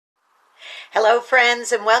Hello,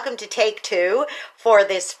 friends, and welcome to Take Two for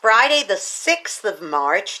this Friday, the 6th of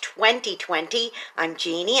March, 2020. I'm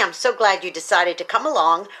Jeannie. I'm so glad you decided to come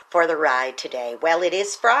along for the ride today. Well, it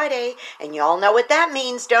is Friday, and you all know what that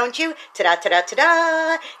means, don't you? Ta-da, ta-da,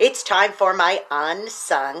 ta-da! It's time for my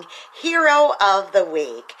Unsung Hero of the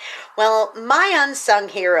Week. Well, my unsung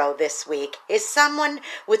hero this week is someone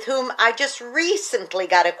with whom I just recently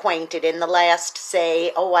got acquainted in the last,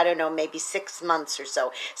 maybe 6 months or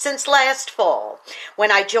so, since last fall, when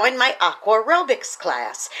I joined my aqua aerobics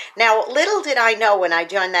class. Now, little did I know when I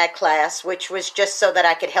joined that class, which was just so that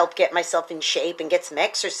I could help get myself in shape and get some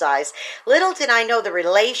exercise, little did I know the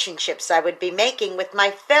relationships I would be making with my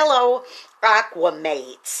fellow aqua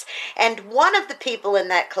mates. And one of the people in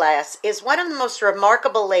that class is one of the most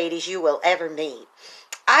remarkable ladies you will ever meet.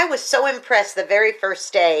 I was so impressed the very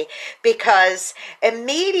first day because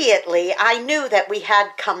immediately I knew that we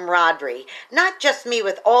had camaraderie. Not just me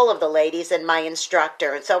with all of the ladies and my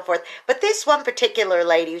instructor and so forth, but this one particular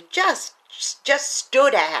lady just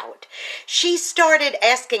stood out. She started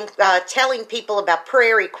telling people about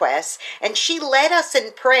prayer requests, and she led us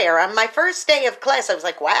in prayer. On my first day of class, I was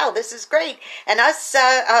like, wow, this is great. And us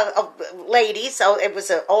ladies, so it was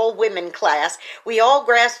an all-women class, we all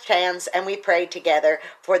grasped hands and we prayed together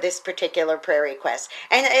for this particular prayer request.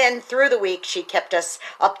 And through the week, she kept us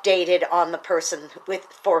updated on the person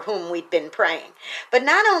for whom we'd been praying. But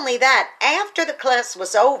not only that, after the class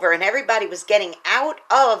was over and everybody was getting out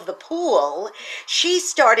of the pool, she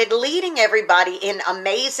started leading everybody in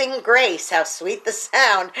Amazing Grace. How sweet the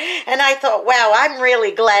sound. And I thought, wow, I'm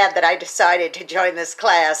really glad that I decided to join this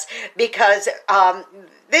class because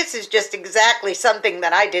this is just exactly something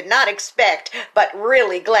that I did not expect, but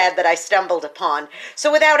really glad that I stumbled upon. So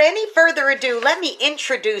without any further ado, let me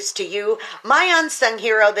introduce to you my unsung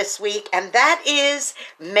hero this week, and that is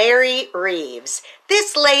Mary Reeves.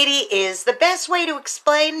 This lady is, the best way to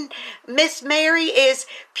explain Miss Mary is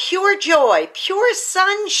pure joy, pure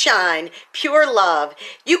sunshine, pure love.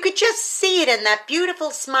 You could just see it in that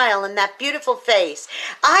beautiful smile and that beautiful face.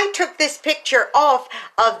 I took this picture off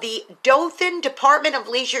of the Dothan Department of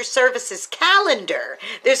Leisure Services calendar.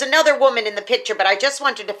 There's another woman in the picture, but I just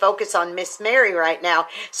wanted to focus on Miss Mary right now,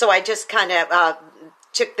 so I just kind of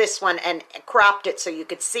took this one and cropped it so you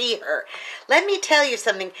could see her. Let me tell you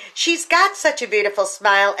something. She's got such a beautiful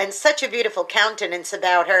smile and such a beautiful countenance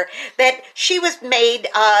about her that she was made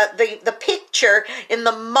the picture in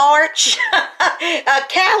the March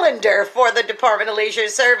calendar for the Department of Leisure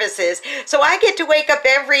Services. So I get to wake up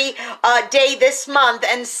every day this month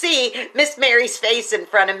and see Miss Mary's face in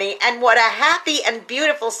front of me, and what a happy and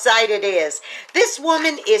beautiful sight it is. This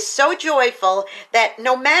woman is so joyful that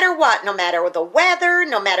no matter what, no matter the weather,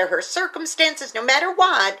 no matter her circumstances, no matter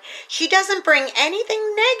what, she doesn't bring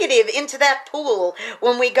anything negative into that pool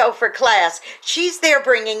when we go for class. She's there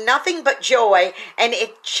bringing nothing but joy, and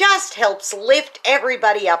it just helps lift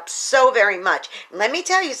everybody up so very much. And let me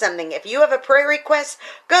tell you something. If you have a prayer request,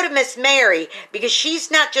 go to Miss Mary, because she's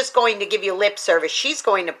not just going to give you lip service. She's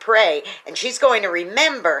going to pray, and she's going to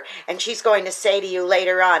remember, and she's going to say to you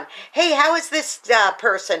later on, hey, how is this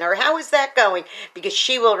person, or how is that going? Because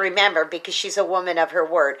she will remember, because she's a woman of her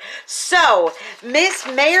word. So, Miss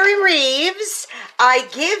Mary Reeves, I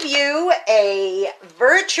give you a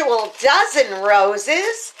virtual dozen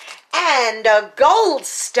roses and a gold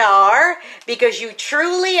star, because you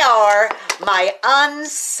truly are my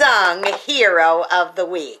unsung hero of the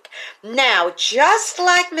week. Now, just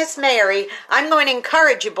like Miss Mary, I'm going to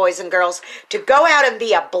encourage you, boys and girls, to go out and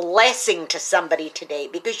be a blessing to somebody today,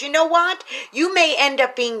 because you know what? You may end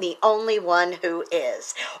up being the only one who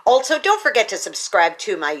is. Also, don't forget to subscribe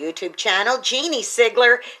to my YouTube channel, Jeanne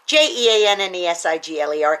Sigler,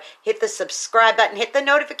 Jeannesigler. Hit the subscribe button, hit the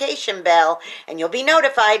notification bell, and you'll be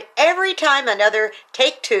notified every time another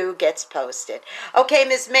Take Two gets posted. Okay,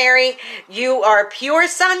 Miss Mary, you are pure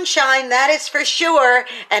sunshine, that is for sure,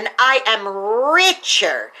 and I am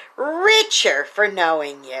richer for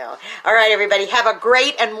knowing you. All right, everybody, have a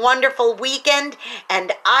great and wonderful weekend,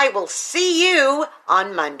 and I will see you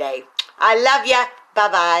on Monday. I love ya.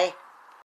 Bye-bye.